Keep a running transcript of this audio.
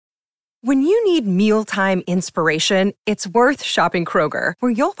When you need mealtime inspiration, it's worth shopping Kroger,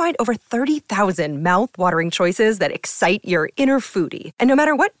 where you'll find over 30,000 mouth-watering choices that excite your inner foodie. And no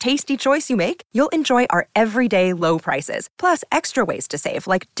matter what tasty choice you make, you'll enjoy our everyday low prices, plus extra ways to save,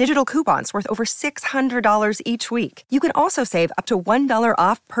 like digital coupons worth over $600 each week. You can also save up to $1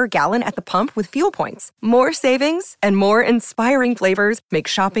 off per gallon at the pump with fuel points. More savings and more inspiring flavors make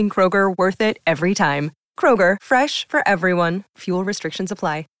shopping Kroger worth it every time. Kroger, fresh for everyone. Fuel restrictions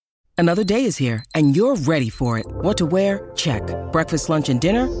apply. Another day is here, and you're ready for it. What to wear? Check. Breakfast, lunch, and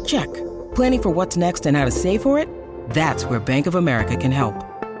dinner? Check. Planning for what's next and how to save for it? That's where Bank of America can help.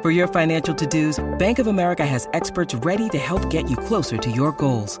 For your financial to-dos, Bank of America has experts ready to help get you closer to your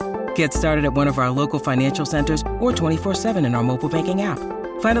goals. Get started at one of our local financial centers or 24/7 in our mobile banking app.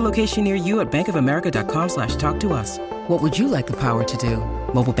 Find a location near you at bankofamerica.com/talktous. What would you like the power to do?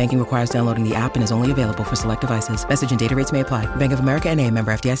 Mobile banking requires downloading the app and is only available for select devices. Message and data rates may apply. Bank of America N.A.,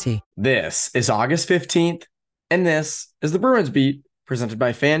 member FDIC. This is August 15th, and this is the Bruins Beat, presented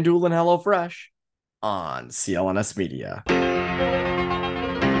by FanDuel and HelloFresh on CLNS Media.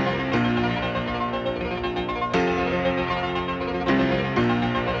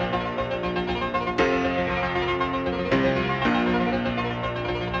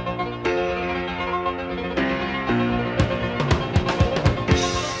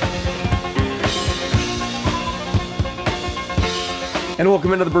 And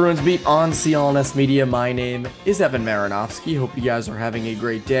welcome into the Bruins Beat on CLNS Media. My name is Evan Marinofsky. Hope you guys are having a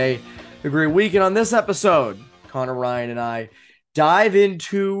great day, a great week. And on this episode, Conor, Ryan, and I dive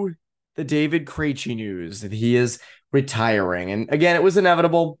into the David Krejci news that he is retiring. And again, it was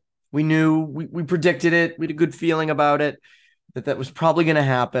inevitable. We knew, we predicted it. We had a good feeling about it, that was probably going to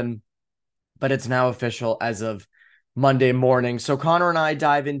happen. But it's now official as of Monday morning. So Conor and I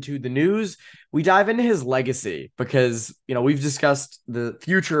dive into the news. We dive into his legacy because, we've discussed the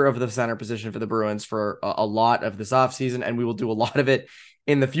future of the center position for the Bruins for a lot of this offseason, and we will do a lot of it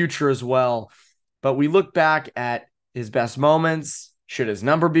in the future as well. But we look back at his best moments, should his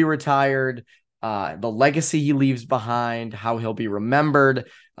number be retired, the legacy he leaves behind, how he'll be remembered,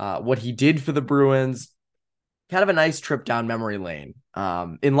 what he did for the Bruins. Kind of a nice trip down memory lane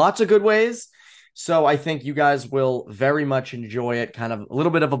in lots of good ways. So I think you guys will very much enjoy it. Kind of a little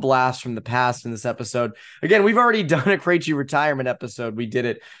bit of a blast from the past in this episode. Again, we've already done a Krejci retirement episode. We did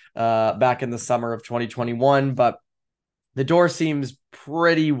it back in the summer of 2021, but the door seems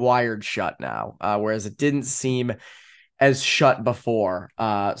pretty wired shut now, whereas it didn't seem as shut before.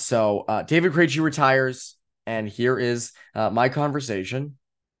 So David Krejci retires, and here is my conversation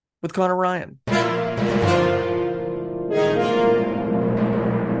with Conor Ryan.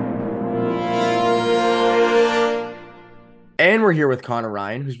 And we're here with Conor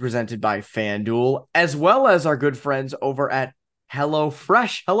Ryan, who's presented by FanDuel, as well as our good friends over at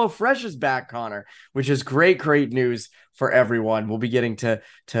HelloFresh. HelloFresh is back, Conor, which is great news for everyone. We'll be getting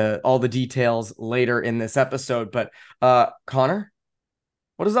to all the details later in this episode. But Conor,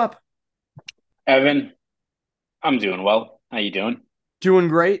 what is up? Evan, I'm doing well. How you doing? Doing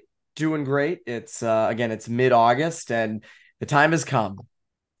great. It's it's mid-August, and the time has come.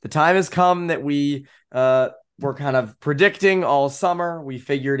 The time has come that we we're kind of predicting all summer. We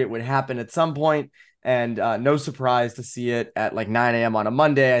figured it would happen at some point, and no surprise to see it at like 9 a.m. on a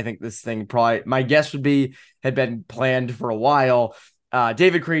Monday. I think this thing probably, my guess would be, had been planned for a while.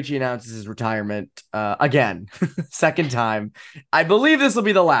 David Krejci announces his retirement again, second time. I believe this will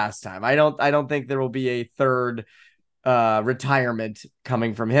be the last time. I don't think there will be a third retirement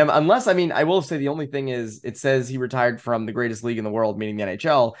coming from him, unless, I will say the only thing is it says he retired from the greatest league in the world, meaning the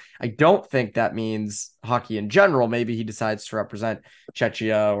NHL. I don't think that means hockey in general. Maybe he decides to represent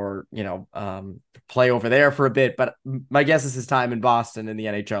Czechia or play over there for a bit, but my guess is his time in Boston in the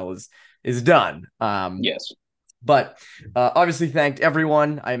NHL is done. Yes, but obviously thanked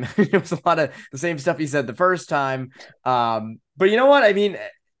everyone. It was a lot of the same stuff he said the first time, but you know what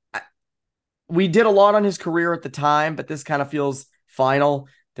we did a lot on his career at the time, but this kind of feels final.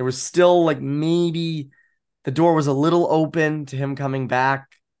 There was still maybe the door was a little open to him coming back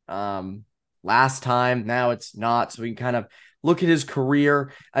last time. Now it's not. So we can kind of look at his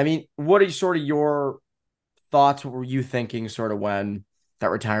career. What are sort of your thoughts? What were you thinking sort of when that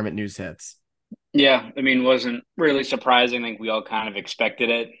retirement news hits? Yeah, wasn't really surprising. I think we all kind of expected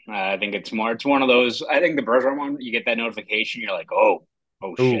it. I think it's one of those, I think the Bergeron one, you get that notification, you're like, oh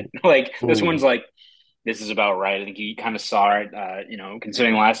shit. This one's this is about right. I think you kind of saw it,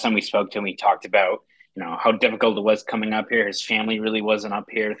 considering last time we spoke to him, he talked about, how difficult it was coming up here. His family really wasn't up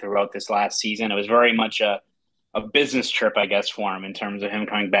here throughout this last season. It was very much a business trip, I guess, for him in terms of him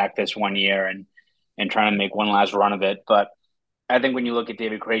coming back this one year and trying to make one last run of it. But I think when you look at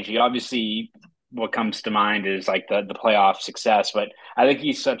David Krejci, obviously what comes to mind is like the playoff success, but I think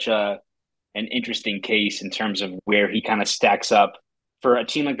he's such a an interesting case in terms of where he kind of stacks up for a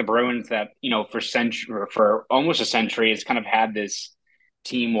team like the Bruins that, for almost a century has kind of had this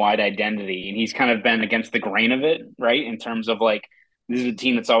team wide identity. And he's kind of been against the grain of it, right? In terms of like, this is a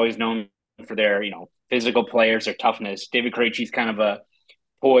team that's always known for their, physical players, their toughness. David Krejci's kind of a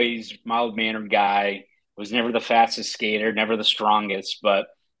poised, mild mannered guy, was never the fastest skater, never the strongest, but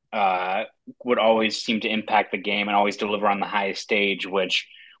would always seem to impact the game and always deliver on the highest stage, which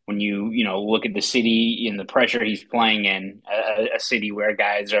when you look at the city and the pressure he's playing in, a city where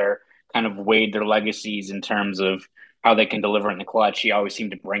guys are kind of weighed their legacies in terms of how they can deliver in the clutch. He always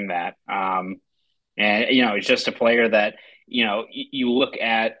seemed to bring that. And it's just a player that you look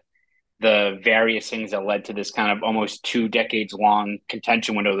at the various things that led to this kind of almost 2 decades long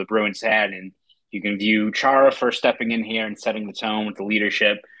contention window the Bruins had, and you can view Chara for stepping in here and setting the tone with the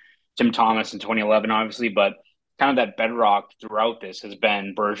leadership. Tim Thomas in 2011, obviously, but kind of that bedrock throughout this has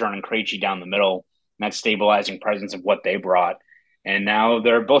been Bergeron and Krejci down the middle, and that stabilizing presence of what they brought. And now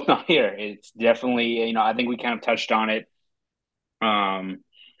they're both not here. It's definitely, I think we kind of touched on it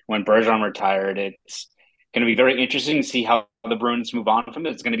when Bergeron retired. It's going to be very interesting to see how the Bruins move on from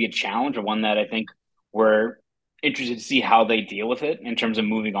it. It's going to be a challenge, or one that I think we're interested to see how they deal with it in terms of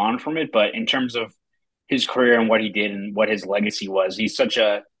moving on from it. But in terms of his career and what he did and what his legacy was, he's such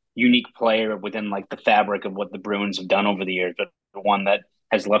a unique player within like the fabric of what the Bruins have done over the years, but one that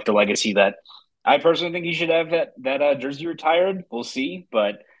has left a legacy that I personally think he should have that jersey retired. We'll see,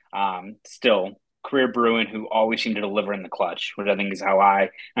 but still career Bruin who always seemed to deliver in the clutch, which I think is how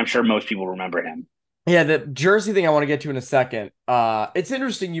I'm sure most people remember him. Yeah, the jersey thing I want to get to in a second. It's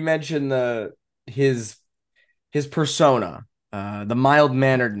interesting you mentioned his persona, the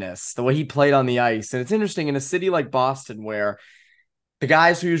mild-manneredness, the way he played on the ice. And it's interesting in a city like Boston where the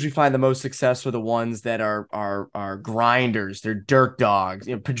guys who usually find the most success are the ones that are grinders. They're dirt dogs.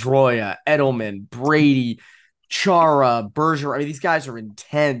 Pedroia, Edelman, Brady, Chara, Bergeron. I mean, these guys are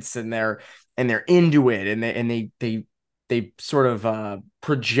intense and they're into it, and they sort of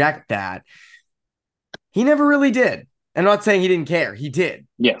project that. He never really did. I'm not saying he didn't care. He did.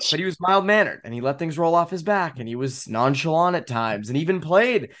 Yes. But he was mild-mannered, and he let things roll off his back, and he was nonchalant at times, and even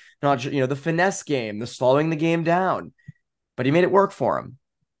played the finesse game, the slowing the game down. But he made it work for him,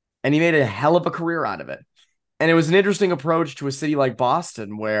 and he made a hell of a career out of it. And it was an interesting approach to a city like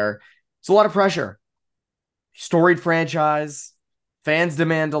Boston where it's a lot of pressure. Storied franchise, fans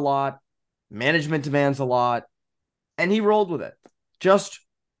demand a lot, management demands a lot, and he rolled with it. Just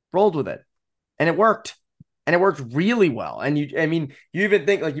rolled with it. And it worked. And it worked really well. And you even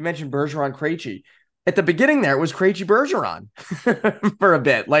think, like you mentioned Bergeron, Krejci. At the beginning there, it was Krejci Bergeron for a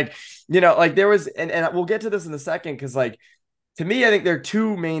bit. There was, and we'll get to this in a second, because to me, I think there are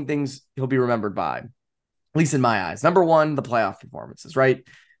two main things he'll be remembered by, at least in my eyes. Number one, the playoff performances, right?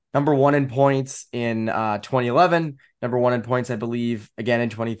 Number one in points in 2011. Number one in points, I believe, again in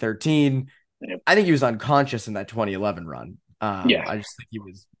 2013. Yep. I think he was unconscious in that 2011 run. I just think he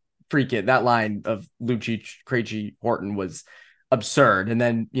was freaking. That line of Lucic, Krejci, Horton was absurd. And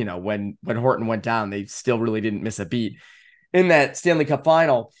then, when Horton went down, they still really didn't miss a beat in that Stanley Cup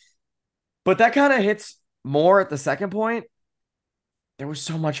final. But that kind of hits more at the second point. There was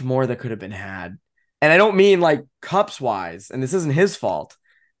so much more that could have been had. And I don't mean like cups wise, and this isn't his fault.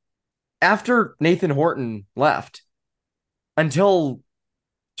 After Nathan Horton left until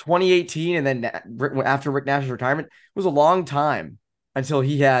 2018, and then after Rick Nash's retirement, it was a long time until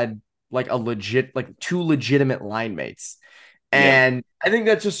he had two legitimate line mates. And I think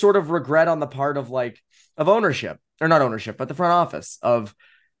that's just sort of regret on the part of ownership, or not ownership, but the front office of,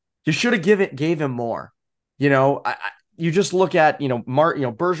 you should have gave him more. You just look at,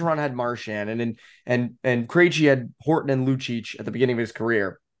 Bergeron had Marchand and Krejci had Horton and Lucic at the beginning of his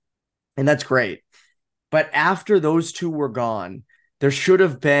career. And that's great. But after those two were gone, there should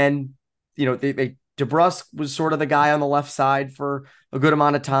have been, DeBrusk was sort of the guy on the left side for a good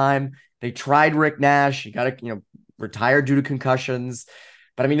amount of time. They tried Rick Nash. He got retired due to concussions.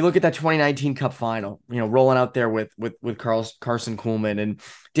 But I mean, you look at that 2019 Cup final, rolling out there with Carson Kuhlman, and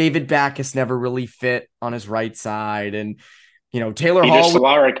David Backes never really fit on his right side. And, Taylor Hall.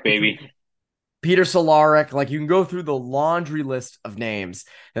 Solaric, baby. Peter Solaric. You can go through the laundry list of names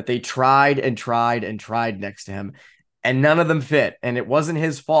that they tried and tried and tried next to him, and none of them fit. And it wasn't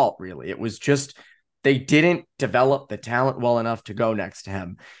his fault, really. It was just, they didn't develop the talent well enough to go next to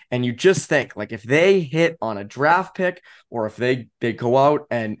him. And you just think, if they hit on a draft pick, or if they go out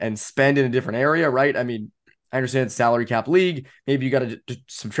and spend in a different area, right? I mean, I understand it's salary cap league. Maybe you got to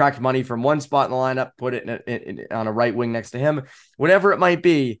subtract money from one spot in the lineup, put it on a right wing next to him, whatever it might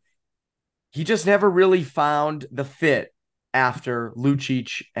be. He just never really found the fit after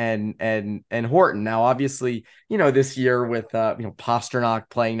Lucic and Horton. Now, obviously, this year with Pasternak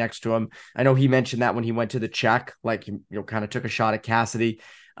playing next to him, I know he mentioned that when he went to the Czech, like kind of took a shot at Cassidy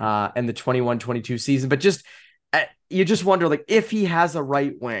and the 21-22 season. But just you just wonder, like, if he has a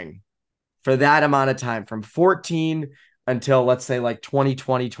right wing for that amount of time, from 14 until, let's say, like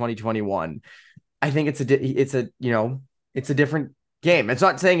 2020, 2021, I think it's a different game. It's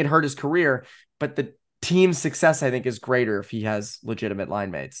not saying it hurt his career, but the team's success, I think, is greater if he has legitimate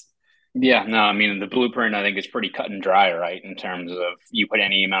line mates. Yeah, no, I mean, the blueprint, I think, is pretty cut and dry, right? In terms of you put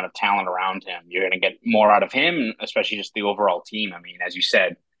any amount of talent around him, you're going to get more out of him, especially just the overall team. I mean, as you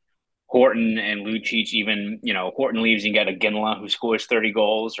said, Horton and Lucic, even, Horton leaves, you get a Ginla who scores 30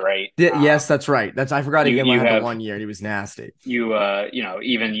 goals, right? Yes, that's right. I forgot Ginla had the 1 year and he was nasty.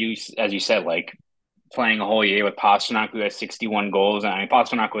 Even you, as you said, like playing a whole year with Pasternak, who has 61 goals. I mean,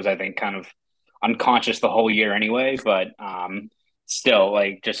 Pasternak was, I think, kind of unconscious the whole year anyway, but still,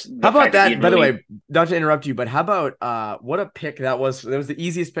 like, just how about that? By the way, not to interrupt you, but how about what a pick that was? That was the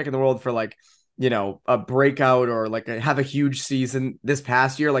easiest pick in the world for, like, a breakout or like have a huge season this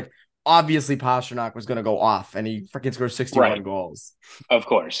past year. Like, obviously Pasternak was going to go off and he freaking scored 61 goals. Of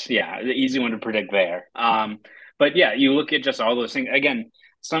course. Yeah. The easy one to predict there. But yeah, you look at just all those things. Again,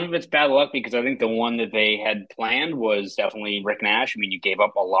 some of it's bad luck because I think the one that they had planned was definitely Rick Nash. I mean, you gave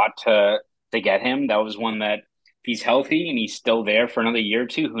up a lot to get him. That was one that, if he's healthy and he's still there for another year or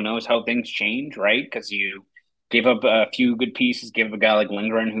two, who knows how things change, right? Because you gave up a few good pieces, gave up a guy like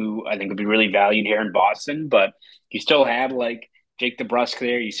Lindgren, who I think would be really valued here in Boston, but you still had like Jake DeBrusk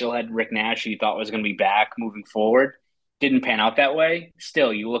there. You still had Rick Nash, who you thought was going to be back moving forward. Didn't pan out that way.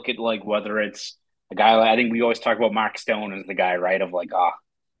 Still, you look at like whether it's a guy like, I think we always talk about Mark Stone as the guy, right? Of like,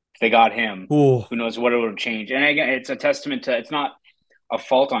 if they got him, who knows what it would have changed. And again, it's a testament to, it's not a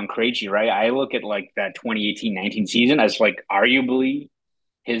fault on Krejci, right? I look at like that 2018-19 season as like arguably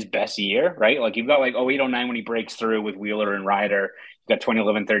his best year, right? Like you've got like 08-09 when he breaks through with Wheeler and Ryder. You've got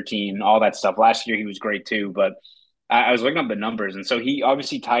 2011-13, all that stuff. Last year he was great too, but I was looking up the numbers, and so he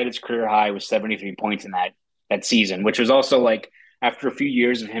obviously tied his career high with 73 points in that season, which was also like after a few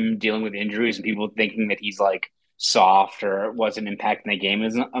years of him dealing with injuries and people thinking that he's like soft or wasn't impacting the game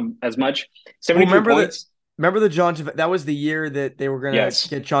as much. 73 points. Remember the John? That was the year that they were going to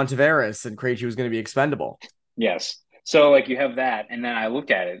get John Tavares, and Krejci was going to be expendable. Yes. So like you have that, and then I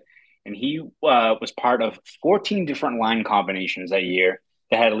looked at it, and he was part of 14 different line combinations that year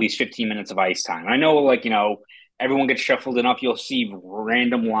that had at least 15 minutes of ice time. I know, like, everyone gets shuffled enough. You'll see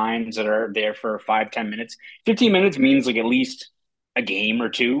random lines that are there for 5-10 minutes. 15 minutes means like at least a game or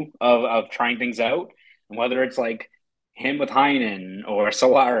two of trying things out, and whether it's like him with Heinen or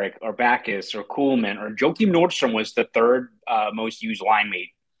Solaric or Backus or Kuhlman or Joakim Nordstrom was the third most used line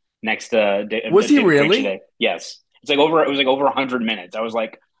mate next to. Was he really? Yes. It was like over 100 minutes. I was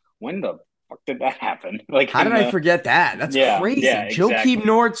like, when the fuck did that happen? Like, how did I forget that? That's crazy. Yeah, exactly. Joakim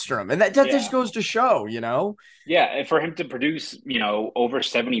Nordstrom. And that just goes to show, Yeah, and for him to produce, over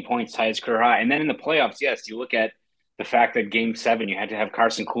 70 points, tie his career high. And then in the playoffs, yes, you look at the fact that Game 7, you had to have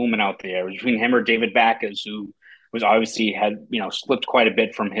Carson Kuhlman out there. Between him or David Backus, who was obviously had, slipped quite a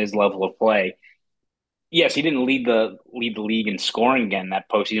bit from his level of play. Yes, he didn't lead the league in scoring again that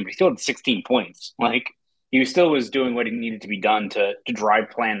postseason, but he still had 16 points. Like, he still was doing what he needed to be done to drive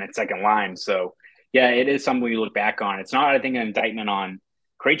play in that second line. So, yeah, it is something you look back on. It's not, I think, an indictment on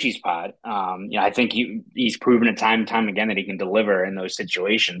Krejci's pod. I think he's proven it time and time again that he can deliver in those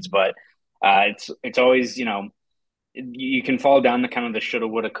situations. But it's always, you can fall down the kind of the shoulda,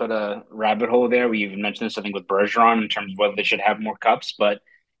 woulda, coulda rabbit hole there. We even mentioned this, I think, with Bergeron in terms of whether they should have more cups. But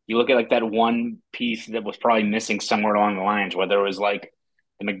you look at like that one piece that was probably missing somewhere along the lines, whether it was like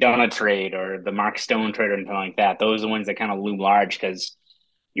the McDonough trade or the Mark Stone trade or anything like that. Those are the ones that kind of loom large because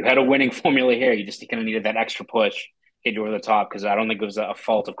you had a winning formula here. You just kind of needed that extra push, get you over the top, because I don't think it was a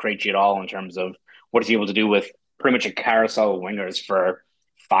fault of Krejci at all in terms of what he's able to do with pretty much a carousel of wingers for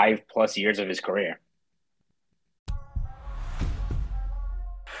 5+ years of his career.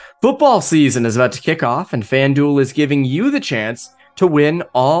 Football season is about to kick off, and FanDuel is giving you the chance to win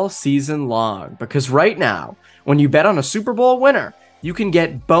all season long. Because right now, when you bet on a Super Bowl winner, you can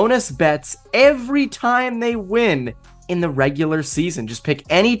get bonus bets every time they win in the regular season. Just pick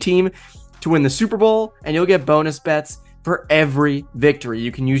any team to win the Super Bowl, and you'll get bonus bets for every victory.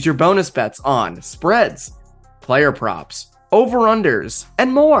 You can use your bonus bets on spreads, player props, over-unders,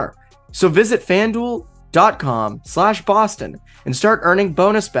 and more. So visit FanDuel FanDuel.com/Boston and start earning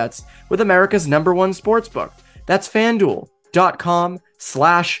bonus bets with America's #1 sportsbook. That's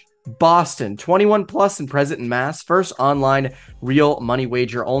FanDuel.com/Boston. 21 plus and present in Mass. First online real money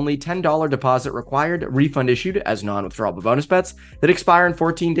wager only. $10 deposit required. Refund issued as non-withdrawable bonus bets that expire in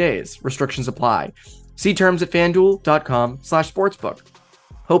 14 days. Restrictions apply. See terms at FanDuel.com/sportsbook.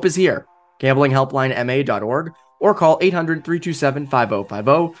 Hope is here. GamblingHelplineMA.org or call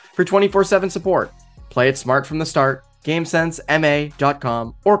 800-327-5050 for 24/7 support. Play it smart from the start.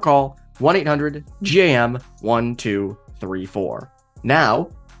 GameSenseMA.com or call 1-800-GAM-1234. Now,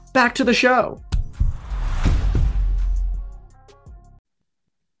 back to the show.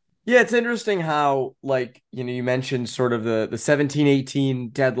 Yeah, it's interesting how, like, you mentioned sort of the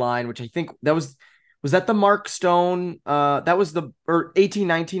 17-18 deadline, which I think was that the Mark Stone? That was or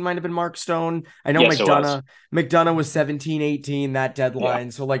 18-19 might have been Mark Stone. I know yes, McDonough was 17-18, that deadline.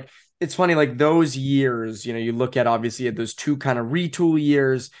 Yeah. So, like, it's funny, like, those years, you look at, obviously, at those two kind of retool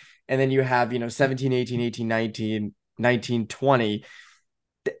years, and then you have, 17-18, 18-19, 19-20.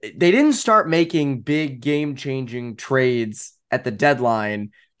 They didn't start making big game-changing trades at the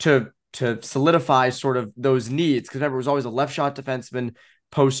deadline to solidify sort of those needs. Because remember, it was always a left shot defenseman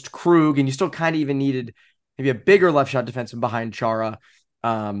post Krug, and you still kind of even needed maybe a bigger left shot defenseman behind Chara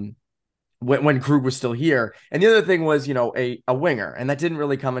when Krug was still here. And the other thing was, a winger, and that didn't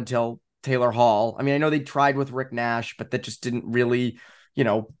really come until Taylor Hall. I mean, I know they tried with Rick Nash, but that just didn't really,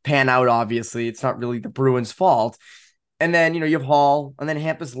 pan out. Obviously, it's not really the Bruins' fault. And then, you have Hall, and then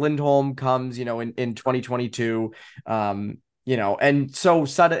Hampus Lindholm comes, in 2022. And so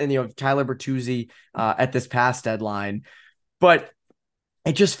Sudden, and Tyler Bertuzzi at this past deadline, but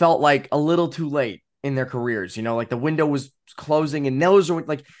it just felt like a little too late in their careers. Like the window was closing, and those are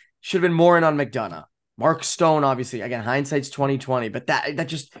like should have been more in on McDonough. Mark Stone, obviously, again, hindsight's 2020, but that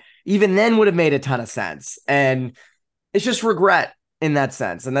just even then would have made a ton of sense. And it's just regret in that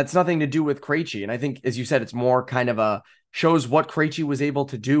sense. And that's nothing to do with Krejci. And I think, as you said, it's more kind of shows what Krejci was able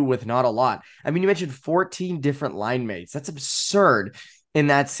to do with not a lot. I mean, you mentioned 14 different line mates. That's absurd in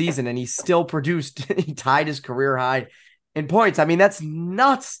that season. And he still produced, he tied his career high in points. I mean, that's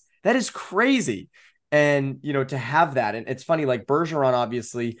nuts. That is crazy. And, to have that. And it's funny, like Bergeron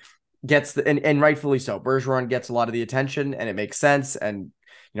obviously gets and rightfully so. Bergeron gets a lot of the attention, and it makes sense. And,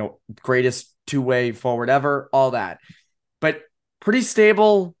 greatest two-way forward ever, all that. But pretty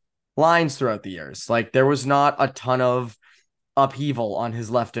stable lines throughout the years. Like there was not a ton of upheaval on his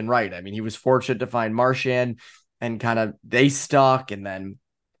left and right. I mean, he was fortunate to find Marchand, and kind of they stuck. And then,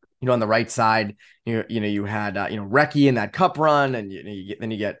 on the right side, you had, Recchi in that cup run, and then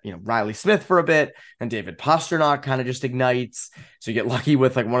you get, Riley Smith for a bit, and David Pastrnak kind of just ignites. So you get lucky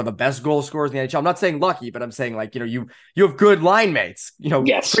with like one of the best goal scorers in the NHL. I'm not saying lucky, but I'm saying like, you have good line mates,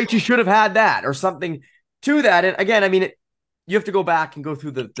 yes. Krejci should have had that or something to that. And again, I mean, you have to go back and go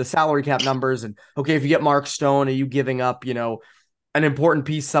through the salary cap numbers, and okay, if you get Mark Stone, are you giving up, an important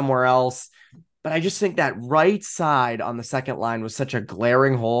piece somewhere else? But I just think that right side on the second line was such a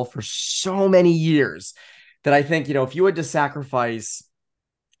glaring hole for so many years that I think, if you had to sacrifice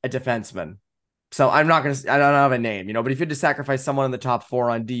a defenseman, so I don't have a name, but if you had to sacrifice someone in the top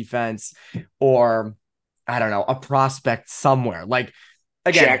four on defense, or I don't know, a prospect somewhere, like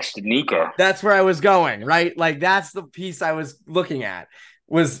again, Jack Studnicka. That's where I was going, right? Like that's the piece I was looking at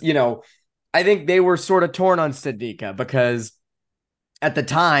was, I think they were sort of torn on Studnicka because at the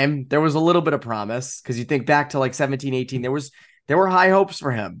time, there was a little bit of promise, because you think back to like 17-18, there were high hopes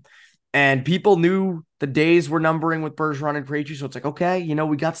for him, and people knew the days were numbering with Bergeron and Krejci. So it's like, okay,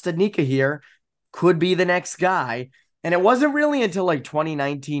 we got Studnicka here, could be the next guy. And it wasn't really until like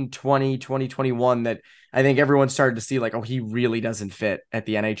 2019, 2021 that I think everyone started to see like, oh, he really doesn't fit at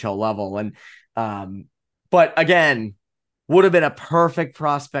the NHL level. And, but again, would have been a perfect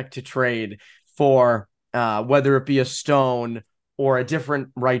prospect to trade for, whether it be a Stone or a different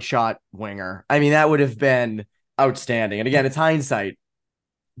right shot winger. I mean, that would have been outstanding. And again, it's hindsight.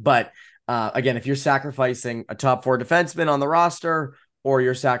 But again, if you're sacrificing a top four defenseman on the roster, or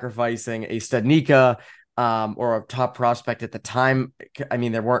you're sacrificing a Studnicka or a top prospect at the time, I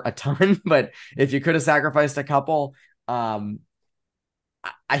mean, there weren't a ton, but if you could have sacrificed a couple, I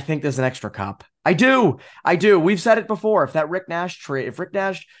think there's an extra cup. I do. We've said it before. If Rick Nash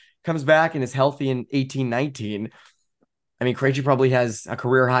comes back and is healthy in 18-19, I mean, Krejci probably has a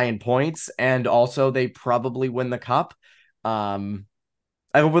career high in points, and also they probably win the cup. Over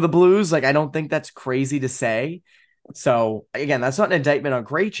the Blues, like I don't think that's crazy to say. So again, that's not an indictment on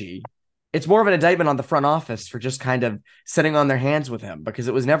Krejci. It's more of an indictment on the front office for just kind of sitting on their hands with him, because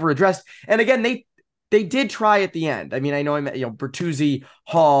it was never addressed. And again, They did try at the end. I mean, I know Bertuzzi,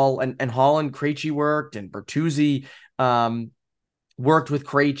 Hall, and Hall and Krejci worked, and Bertuzzi worked with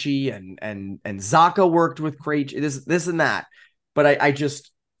Krejci, and Zaka worked with Krejci, this and that. But I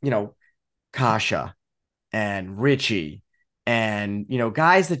just, Kasha and Richie and,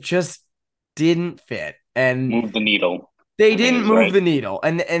 guys that just didn't fit. And move the needle. they didn't move the needle.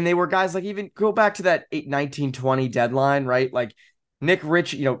 And they were guys like, even go back to that 1920 deadline, right? Like Nick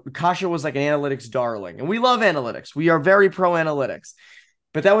Rich, Kasha was like an analytics darling. And we love analytics. We are very pro analytics.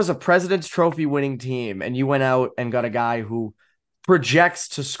 But that was a President's Trophy winning team. And you went out and got a guy who projects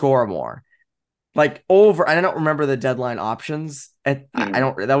to score more. Like I don't remember the deadline options. I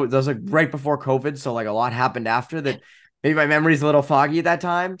don't, that was like right before COVID. So like a lot happened after that. Maybe my memory's a little foggy at that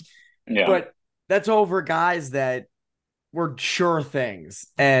time. Yeah. But that's over guys that were sure things.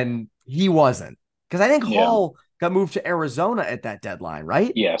 And he wasn't. Because I think Hall got moved to Arizona at that deadline,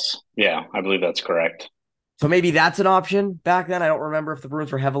 right? Yes. Yeah, I believe that's correct. So maybe that's an option back then. I don't remember if the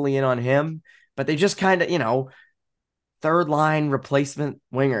Bruins were heavily in on him, but they just kind of, third line replacement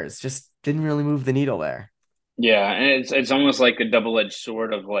wingers just didn't really move the needle there. Yeah, and it's almost like a double-edged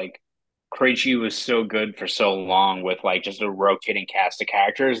sword of like Krejci was so good for so long with like just a rotating cast of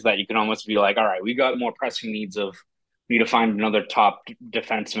characters that you can almost be like, all right, we got more pressing needs of we need to find another top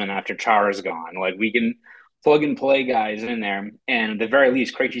defenseman after Chara's gone. Like we can plug and play guys in there, and at the very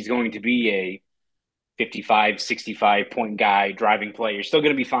least, Krejci's going to be a 55, 65 point guy driving play. You're still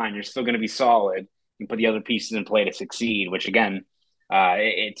going to be fine. You're still going to be solid. You put the other pieces in play to succeed, which again,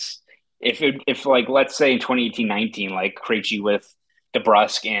 it's if like let's say in 2018-19, like Krejci with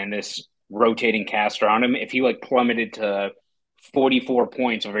DeBrusk and this rotating cast around him, if he like plummeted to 44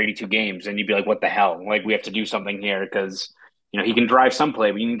 points over 82 games, then you'd be like, what the hell? Like we have to do something here because he can drive some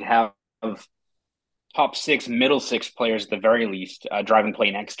play. We need to have top six, middle six players at the very least driving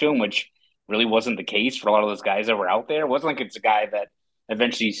play next to him, which really wasn't the case for a lot of those guys that were out there. It wasn't like it's a guy that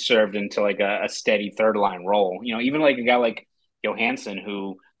eventually served into like a steady third line role. Even like a guy like Johansson,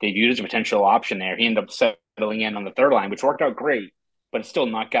 who they viewed as a potential option there, he ended up settling in on the third line, which worked out great, but it's still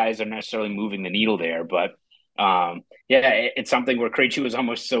not guys that are necessarily moving the needle there. But it's something where Krejci was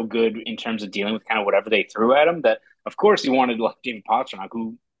almost so good in terms of dealing with kind of whatever they threw at him that, of course, he wanted like David Pastrnak,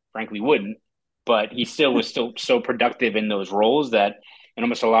 who frankly wouldn't, but he still was still so productive in those roles that it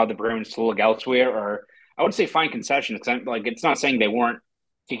almost allowed the Bruins to look elsewhere, or I would say find concessions. Because like it's not saying they weren't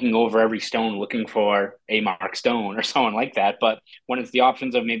kicking over every stone looking for a Mark Stone or someone like that, but when it's the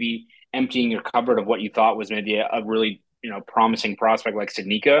options of maybe emptying your cupboard of what you thought was maybe a really promising prospect like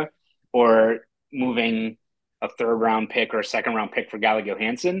Sidnika, or moving a third round pick or a second round pick for Gallagher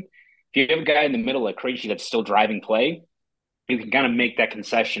Johansson, if you have a guy in the middle like Krejci that's still driving play, you can kind of make that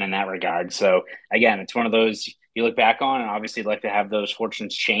concession in that regard. So again, it's one of those you look back on, and obviously like to have those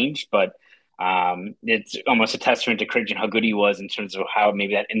fortunes change, but it's almost a testament to Krejci and how good he was in terms of how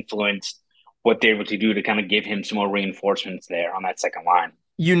maybe that influenced what they were able to do to kind of give him some more reinforcements there on that second line.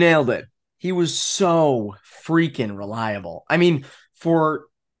 You nailed it. He was so freaking reliable. I mean, for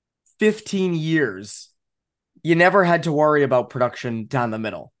 15 years, you never had to worry about production down the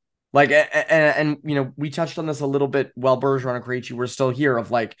middle. Like, and we touched on this a little bit while Bergeron and Krejci were still here of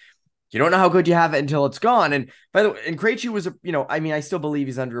like, you don't know how good you have it until it's gone. And by the way, and Krejci was, I still believe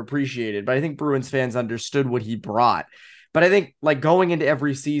he's underappreciated, but I think Bruins fans understood what he brought. But I think like going into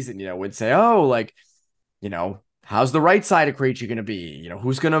every season, would say, oh, like, how's the right side of Krejci going to be?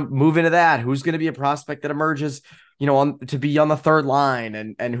 Who's going to move into that? Who's going to be a prospect that emerges, to be on the third line,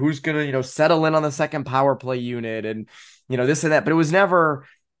 and who's going to, settle in on the second power play unit, and, this and that. But it was never,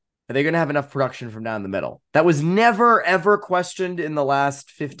 are they going to have enough production from down the middle? That was never, ever questioned in the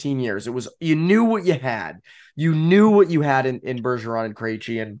last 15 years. It was, you knew what you had. You knew what you had in Bergeron and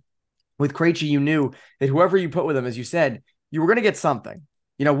Krejci. And with Krejci, you knew that whoever you put with him, as you said, you were going to get something.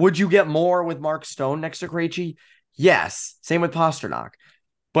 Would you get more with Mark Stone next to Krejci? Yes. Same with Pastrnak.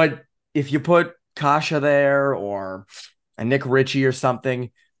 But if you put Kasha there or a Nick Ritchie or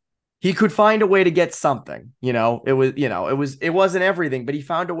something, he could find a way to get something. It wasn't everything, but he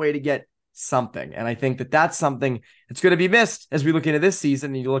found a way to get something. And I think that that's something that's going to be missed as we look into this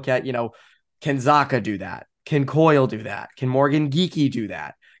season. And you look at, can Zaka do that? Can Coyle do that? Can Morgan Geekie do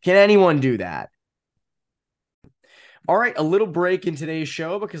that? Can anyone do that? All right, a little break in today's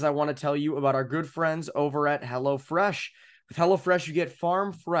show because I want to tell you about our good friends over at HelloFresh. With HelloFresh, you get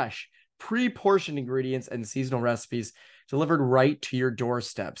farm fresh, pre-portioned ingredients and seasonal recipes delivered right to your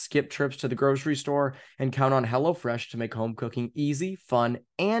doorstep. Skip trips to the grocery store and count on HelloFresh to make home cooking easy, fun,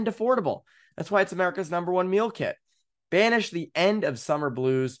 and affordable. That's why it's America's #1 meal kit. Banish the end of summer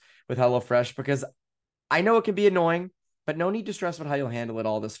blues with HelloFresh because I know it can be annoying But no need to stress about how you'll handle it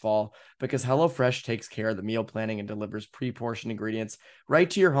all this fall, because HelloFresh takes care of the meal planning and delivers pre-portioned ingredients right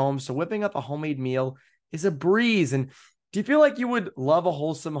to your home. So whipping up a homemade meal is a breeze. And do you feel like you would love a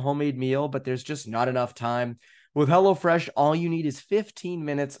wholesome homemade meal, but there's just not enough time? With HelloFresh, all you need is 15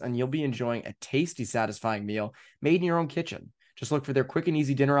 minutes and you'll be enjoying a tasty, satisfying meal made in your own kitchen. Just look for their quick and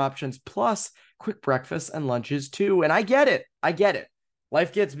easy dinner options, plus quick breakfasts and lunches too. And I get it.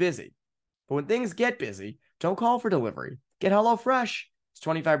 Life gets busy. But when things get busy, don't call for delivery. Get HelloFresh. It's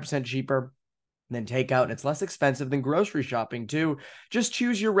 25% cheaper than takeout, and it's less expensive than grocery shopping too. Just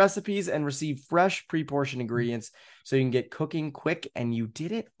choose your recipes and receive fresh pre-portioned ingredients so you can get cooking quick, and you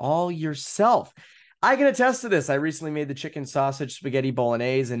did it all yourself. I can attest to this. I recently made the chicken sausage spaghetti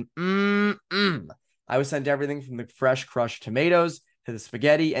bolognese, and I was sent everything from the fresh crushed tomatoes to the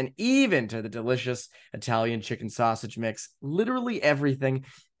spaghetti and even to the delicious Italian chicken sausage mix. Literally everything.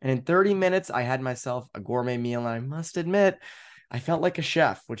 And in 30 minutes, I had myself a gourmet meal, and I must admit, I felt like a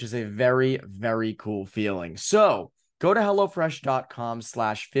chef, which is a very, very cool feeling. So go to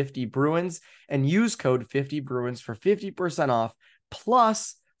HelloFresh.com/50Bruins and use code 50Bruins for 50% off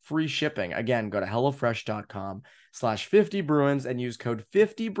plus free shipping. Again, go to HelloFresh.com/50Bruins and use code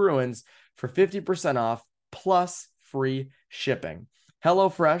 50Bruins for 50% off plus free shipping.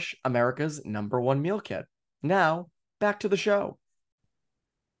 HelloFresh, America's #1 meal kit. Now, back to the show.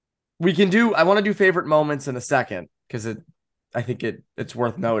 I want to do favorite moments in a second, because I think it's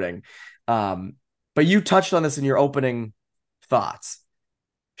worth noting. But you touched on this in your opening thoughts.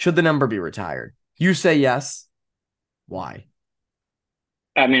 Should the number be retired? You say yes. Why?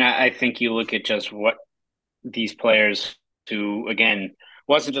 I mean, I think you look at just what these players who, again,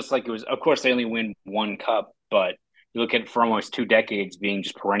 wasn't just like it was, of course, they only win one cup, but you look at for almost 2 decades being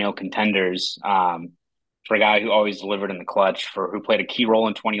just perennial contenders. For a guy who always delivered in the clutch, who played a key role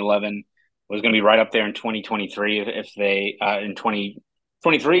in 2011, was going to be right up there in 2023 if they in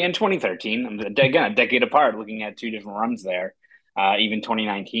 2023 and 2013. Again, a decade apart, looking at 2 different runs there. Even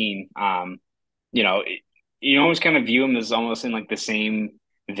 2019, you always kind of view him as almost in like the same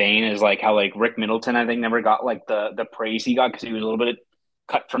vein as like how like Rick Middleton, I think, never got like the praise he got because he was a little bit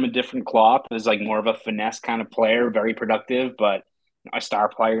cut from a different cloth. As like more of a finesse kind of player, very productive, but a star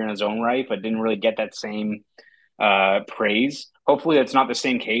player in his own right, but didn't really get that same praise. Hopefully that's not the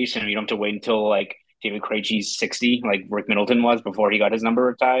same case, and you don't have to wait until like David Krejci's 60, like Rick Middleton was before he got his number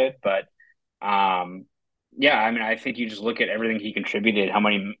retired. But yeah, I mean, I think you just look at everything he contributed, how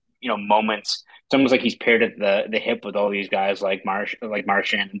many moments. It's almost like he's paired at the hip with all these guys like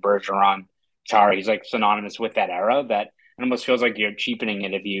Marchand and Bergeron, Chara. He's like synonymous with that era. That it almost feels like you're cheapening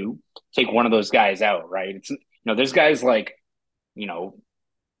it if you take one of those guys out, right? It's there's guys like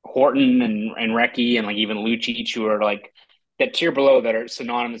Horton and Recchi and like even Lucic who are like that tier below that are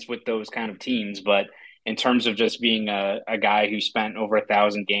synonymous with those kind of teams. But in terms of just being a guy who spent over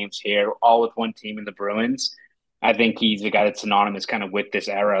 1,000 games here, all with one team in the Bruins, I think he's the guy that's synonymous kind of with this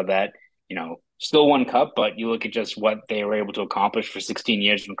era that, still won cup, but you look at just what they were able to accomplish for 16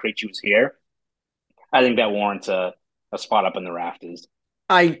 years when Krejci was here. I think that warrants a spot up in the rafters.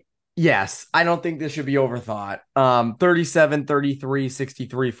 Yes, I don't think this should be overthought. 37, 33,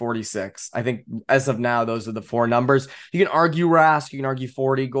 63, 46. I think as of now, those are the 4 numbers. You can argue Rask, you can argue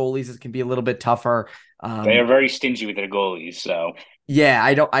 40 goalies. It can be a little bit tougher. They are very stingy with their goalies, so yeah,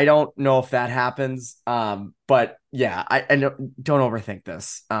 I don't know if that happens. But yeah, I don't overthink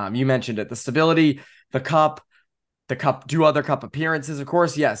this. You mentioned it, the stability, the cup, 2 other cup appearances. Of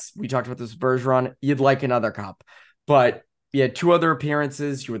course, yes, we talked about this with Bergeron. You'd like another cup, but yeah, 2 other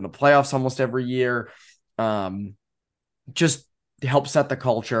appearances. You were in the playoffs almost every year. Just help set the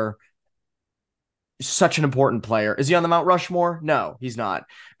culture. Such an important player. Is he on the Mount Rushmore? No, he's not.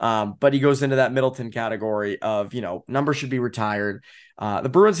 But he goes into that Middleton category of, numbers should be retired. The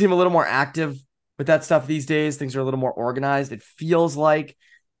Bruins seem a little more active with that stuff these days. Things are a little more organized. It feels like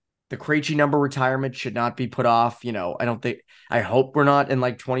the Krejci number retirement should not be put off. I hope we're not in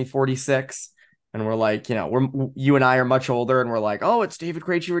like 2046. And we're like, you and I are much older and we're like, oh, it's David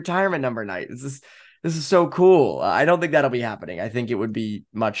Krejci retirement number night. This is so cool. I don't think that'll be happening. I think it would be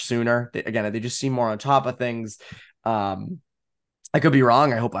much sooner. They just seem more on top of things. I could be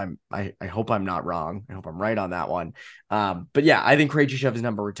wrong. I hope I'm not wrong. I hope I'm right on that one. But yeah, I think Krejci should have his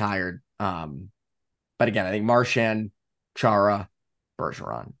number retired. But again, I think Marchand, Chara,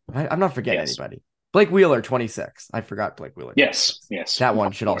 Bergeron. I'm not forgetting anybody. Blake Wheeler, 26. I forgot Blake Wheeler. Yes. That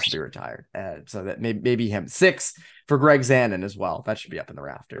one should also be retired. So that maybe him. 6 for Greg Zanin as well. That should be up in the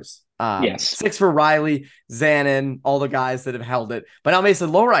rafters. 6 for Riley, Zanin, all the guys that have held it. But now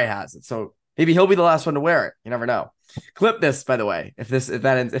Mason Lohrei has it. So maybe he'll be the last one to wear it. You never know. Clip this, by the way. If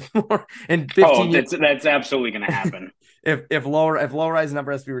that ends in 15 years. That's absolutely going to happen. if low rise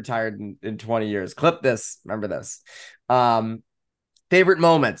number has to be retired in 20 years, clip this. Remember this. Favorite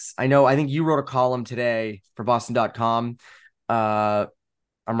moments. I think you wrote a column today for Boston.com.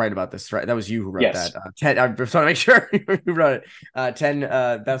 I'm right about this, right? That was you who wrote Yes. that. 10. I just want to make sure you wrote it. 10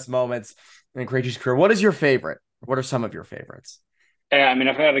 best moments in Krejci's career. What is your favorite? What are some of your favorites? Yeah, I mean,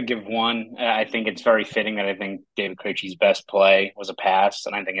 if I had to give one, I think it's very fitting that I think David Krejci's best play was a pass,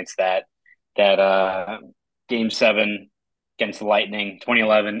 and I think it's that Game 7 against the Lightning,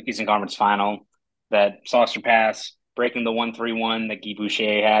 2011 Eastern Conference Final, that saucer pass, breaking the 1-3-1 that Guy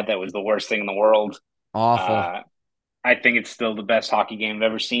Boucher had. That was the worst thing in the world. Awful. Uh, I think it's still the best hockey game I've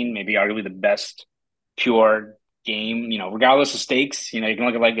ever seen. Maybe arguably the best pure game. Regardless of stakes. You can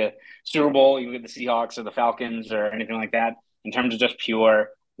look at like a Super Bowl, you look at the Seahawks or the Falcons or anything like that. In terms of just pure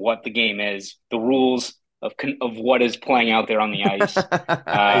what the game is, the rules of what is playing out there on the ice.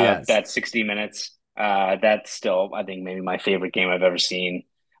 Yes. That 60 minutes. That's still, I think, maybe my favorite game I've ever seen.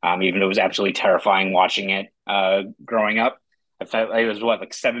 Even though it was absolutely terrifying watching it growing up. I felt like it was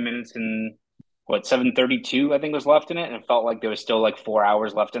like 7 minutes and 7:32 I think was left in it, and it felt like there was still like 4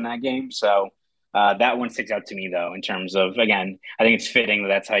 hours left in that game. So that one sticks out to me though, in terms of, again, I think it's fitting that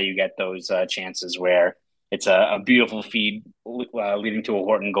that's how you get those chances where it's a beautiful feed leading to a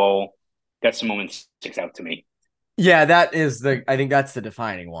Horton goal. That's the moment that sticks out to me. Yeah, I think that's the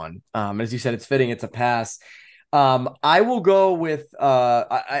defining one. As you said, it's fitting. It's a pass. I will go with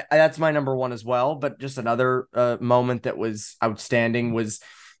that's my number one as well. But just another moment that was outstanding was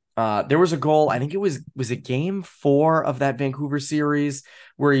there was a goal. I think it was it game 4 of that Vancouver series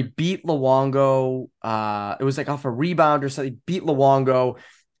where he beat Luongo. It was like off a rebound or something. He beat Luongo,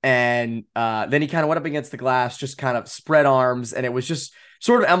 and then he kind of went up against the glass, just kind of spread arms, and it was just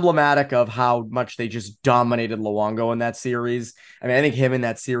sort of emblematic of how much they just dominated Luongo in that series. I mean, I think him in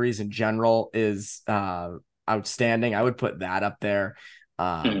that series in general is outstanding. I would put that up there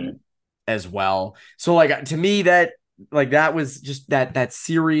as well. So like to me that was just that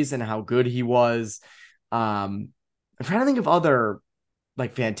series and how good he was. I'm trying to think of other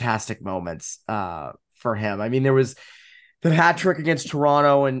like fantastic moments for him. I mean, there was the hat trick against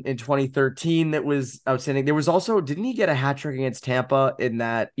Toronto in 2013 that was outstanding. There was also, didn't he get a hat trick against Tampa in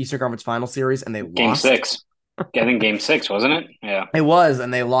that Eastern Conference Final series and they Game lost? 6. I think Game 6, wasn't it? Yeah. It was,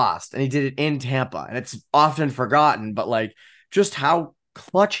 and they lost, and he did it in Tampa, and it's often forgotten, but like just how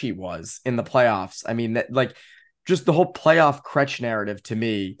clutch he was in the playoffs. I mean, that like just the whole playoff Kretsch narrative to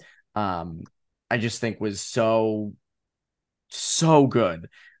me, I just think was so good.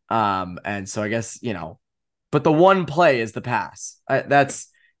 And so I guess, but the one play is the pass. All you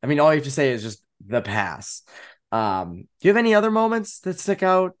have to say is just the pass. Do you have any other moments that stick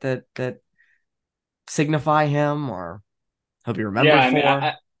out that signify him or he'll be Yeah, remembered I mean,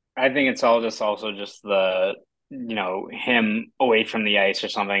 for? I think it's all just also just the him away from the ice or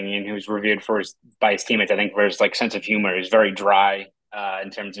something, and who's reviewed by his teammates. I think for his like sense of humor, he's very dry in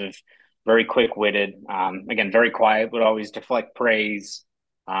terms of very quick witted. Again, very quiet, would always deflect praise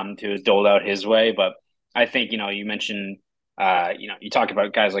to his doled out his way. But I think you mentioned you talk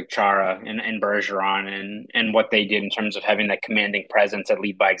about guys like Chara and Bergeron and what they did in terms of having that commanding presence that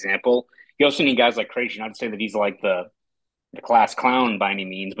lead by example. You also need guys like Krejci. Not to say that he's like the class clown by any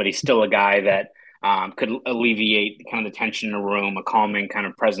means, but he's still a guy that could alleviate kind of the tension in a room, a calming kind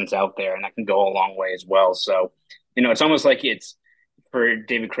of presence out there, and that can go a long way as well. So, it's almost like it's for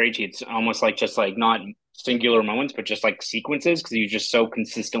David Krejci, it's almost like just like not singular moments, but just like sequences because he's just so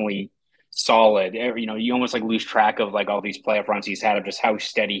consistently solid. You almost like lose track of like all these playoff runs he's had of just how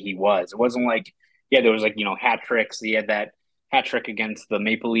steady he was. It wasn't like, yeah, there was like, hat tricks. He had that hat trick against the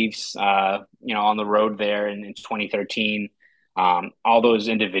Maple Leafs, on the road there in 2013. All those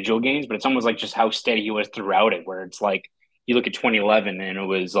individual games, but it's almost like just how steady he was throughout it, where it's like you look at 2011 and it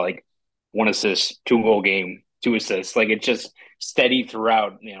was like 1 assist, 2 goal game, 2 assists. Like it's just steady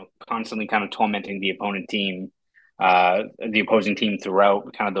throughout, constantly kind of tormenting the opposing team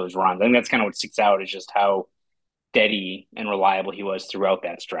throughout kind of those runs. I think that's kind of what sticks out is just how steady and reliable he was throughout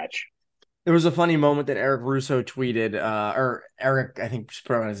that stretch. There was a funny moment that Eric Russo tweeted, or Eric, I think, just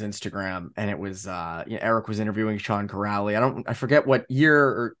put on his Instagram, and it was, Eric was interviewing Sean Corrali. I forget what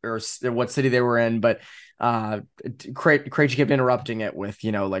year or what city they were in, but Krejci kept interrupting it with,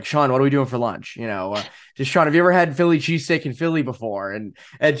 like, Sean, what are we doing for lunch? Just Sean, have you ever had Philly cheesesteak in Philly before? And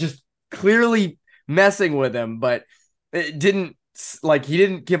just clearly messing with him, but it didn't. Like he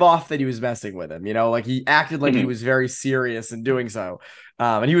didn't give off that he was messing with him, like he acted like he was very serious in doing so.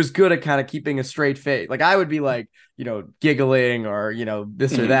 And he was good at kind of keeping a straight face. Like I would be like, giggling or,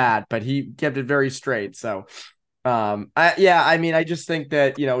 this or that, but he kept it very straight. So, I just think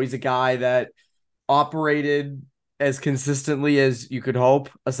that, he's a guy that operated as consistently as you could hope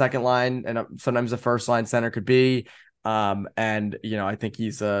a second line and sometimes a first line center could be. And I think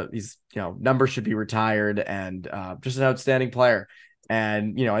he's number should be retired, and just an outstanding player.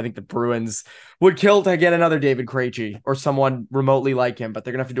 And I think the Bruins would kill to get another David Krejci or someone remotely like him, but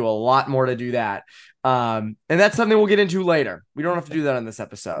they're gonna have to do a lot more to do that. And that's something we'll get into later. We don't have to do that on this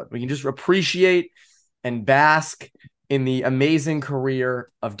episode. We can just appreciate and bask in the amazing career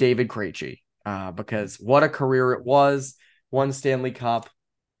of David Krejci, because what a career it was. One Stanley Cup,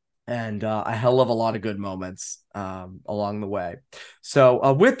 and a hell of a lot of good moments along the way.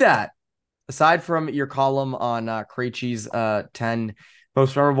 So with that, aside from your column on Krejci's 10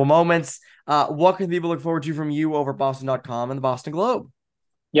 most memorable moments, what can people look forward to from you over at Boston.com and the Boston Globe?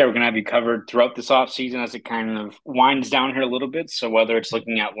 Yeah, we're going to have you covered throughout this offseason as it kind of winds down here a little bit. So whether it's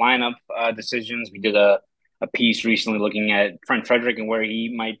looking at lineup decisions, we did a piece recently looking at Trent Frederick and where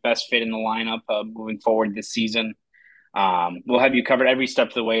he might best fit in the lineup moving forward this season. We'll have you covered every step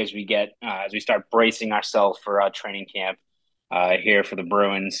of the way as we start bracing ourselves for training camp here for the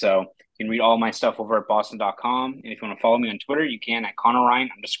Bruins. So you can read all my stuff over at Boston.com. And if you want to follow me on Twitter, you can at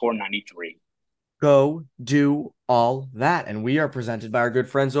ConorRyan_93. Go do all that. And we are presented by our good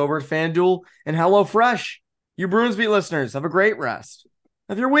friends over at FanDuel and HelloFresh. You Bruins Beat listeners, have a great rest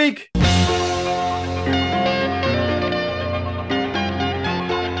of your week.